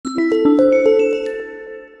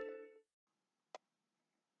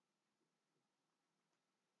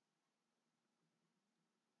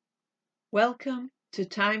Welcome to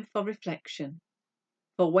Time for Reflection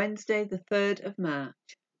for Wednesday, the 3rd of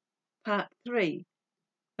March, part 3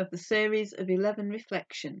 of the series of 11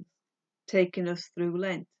 reflections taking us through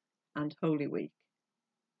Lent and Holy Week.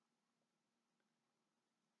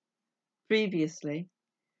 Previously,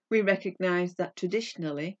 we recognised that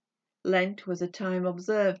traditionally Lent was a time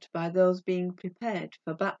observed by those being prepared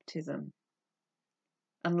for baptism,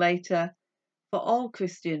 and later for all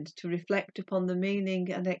Christians to reflect upon the meaning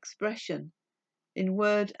and expression in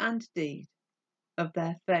word and deed of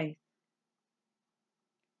their faith.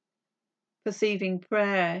 Perceiving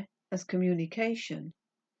prayer as communication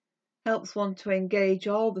helps one to engage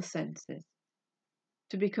all the senses,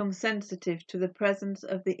 to become sensitive to the presence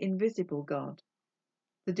of the invisible God,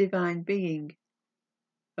 the divine being,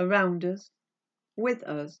 around us, with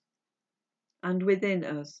us, and within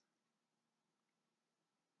us.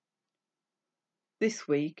 This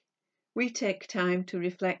week, we take time to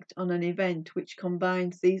reflect on an event which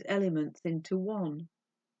combines these elements into one,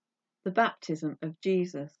 the baptism of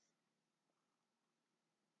Jesus.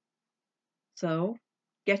 So,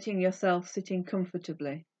 getting yourself sitting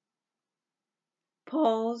comfortably,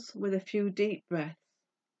 pause with a few deep breaths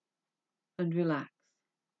and relax.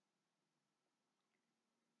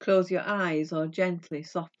 Close your eyes or gently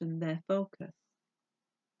soften their focus.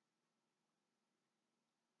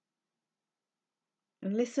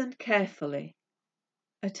 And listen carefully,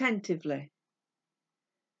 attentively.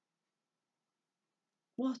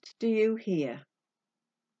 What do you hear?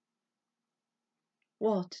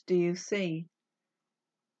 What do you see?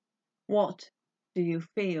 What do you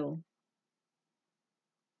feel?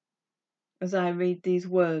 As I read these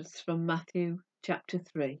words from Matthew chapter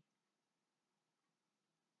 3.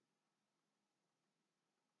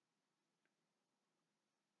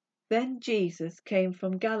 Then Jesus came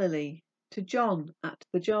from Galilee to John at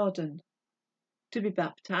the Jordan to be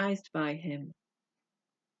baptized by him.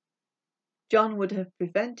 John would have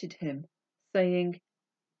prevented him, saying,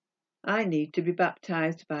 I need to be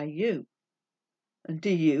baptized by you, and do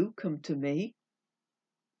you come to me?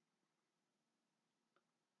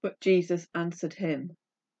 But Jesus answered him,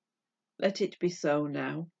 Let it be so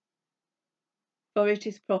now, for it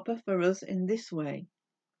is proper for us in this way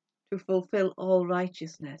to fulfill all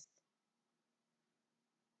righteousness.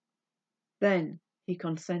 Then he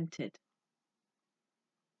consented.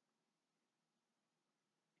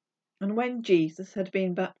 And when Jesus had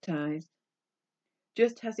been baptized,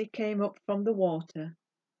 just as he came up from the water,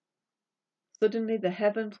 suddenly the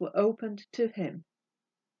heavens were opened to him,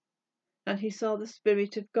 and he saw the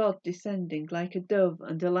Spirit of God descending like a dove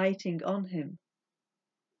and alighting on him.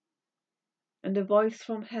 And a voice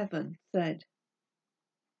from heaven said,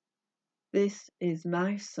 This is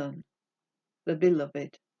my Son, the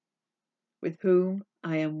Beloved, with whom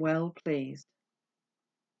I am well pleased.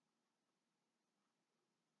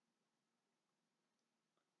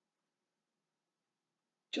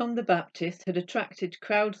 John the Baptist had attracted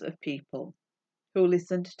crowds of people who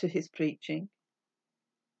listened to his preaching.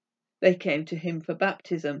 They came to him for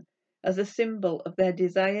baptism as a symbol of their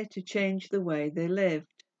desire to change the way they lived.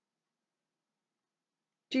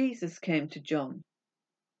 Jesus came to John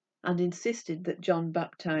and insisted that John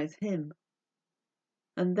baptize him,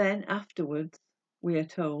 and then afterwards, we are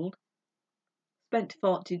told, spent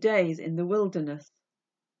 40 days in the wilderness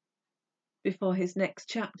before his next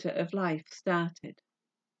chapter of life started.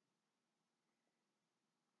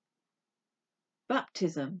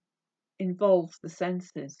 Baptism involves the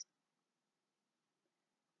senses.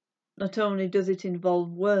 Not only does it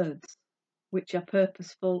involve words, which are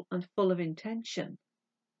purposeful and full of intention,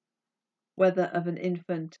 whether of an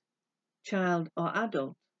infant, child or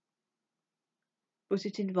adult, but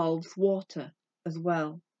it involves water as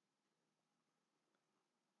well.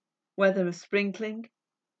 Whether a sprinkling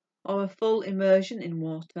or a full immersion in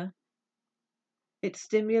water, it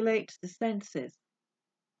stimulates the senses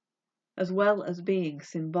as well as being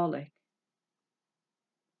symbolic.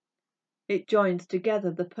 It joins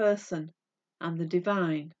together the person and the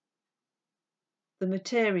divine, the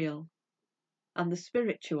material and the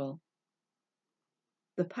spiritual,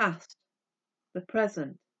 the past, the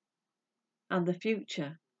present and the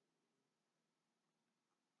future,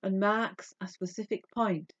 and marks a specific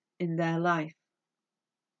point in their life.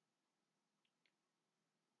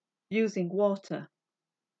 Using water,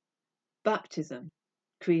 baptism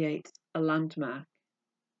creates a landmark.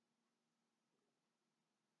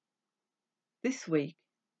 This week,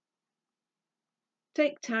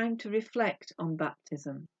 take time to reflect on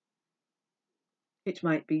baptism. It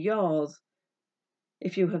might be yours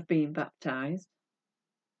if you have been baptized,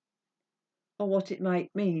 or what it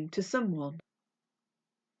might mean to someone.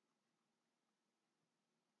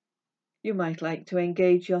 You might like to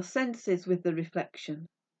engage your senses with the reflection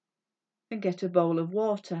and get a bowl of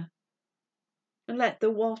water and let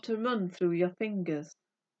the water run through your fingers.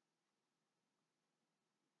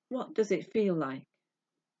 What does it feel like?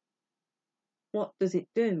 What does it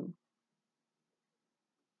do?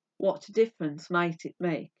 What difference might it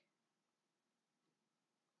make?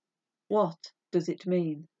 What does it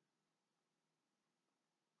mean?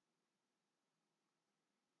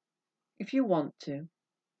 If you want to,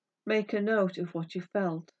 make a note of what you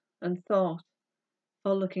felt and thought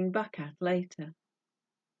for looking back at later.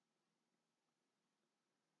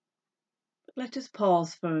 But let us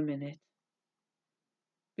pause for a minute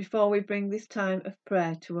before we bring this time of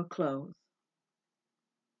prayer to a close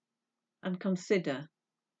and consider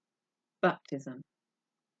baptism.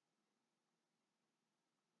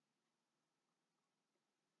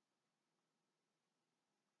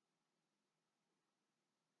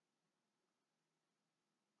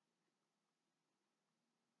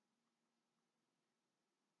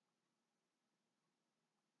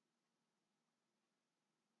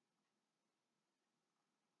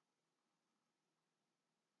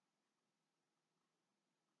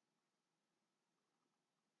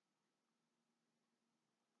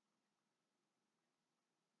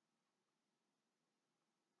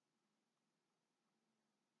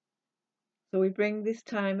 So we bring this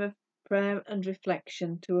time of prayer and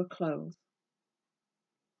reflection to a close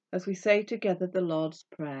as we say together the Lord's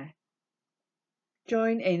Prayer.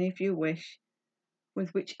 Join in if you wish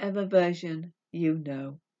with whichever version you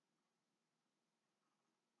know.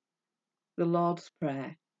 The Lord's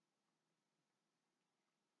Prayer.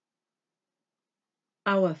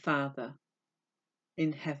 Our Father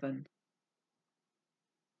in heaven,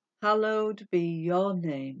 hallowed be your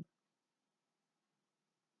name.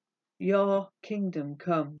 Your kingdom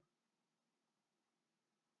come.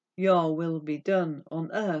 Your will be done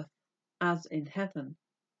on earth as in heaven.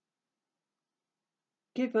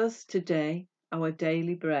 Give us today our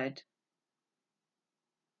daily bread.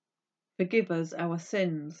 Forgive us our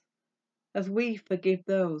sins, as we forgive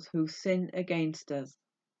those who sin against us.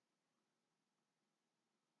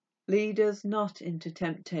 Lead us not into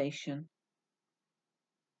temptation,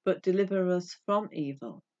 but deliver us from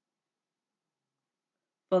evil.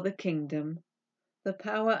 For the kingdom, the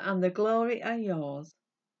power and the glory are yours,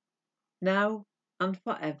 now and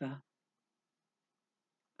forever.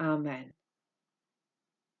 Amen.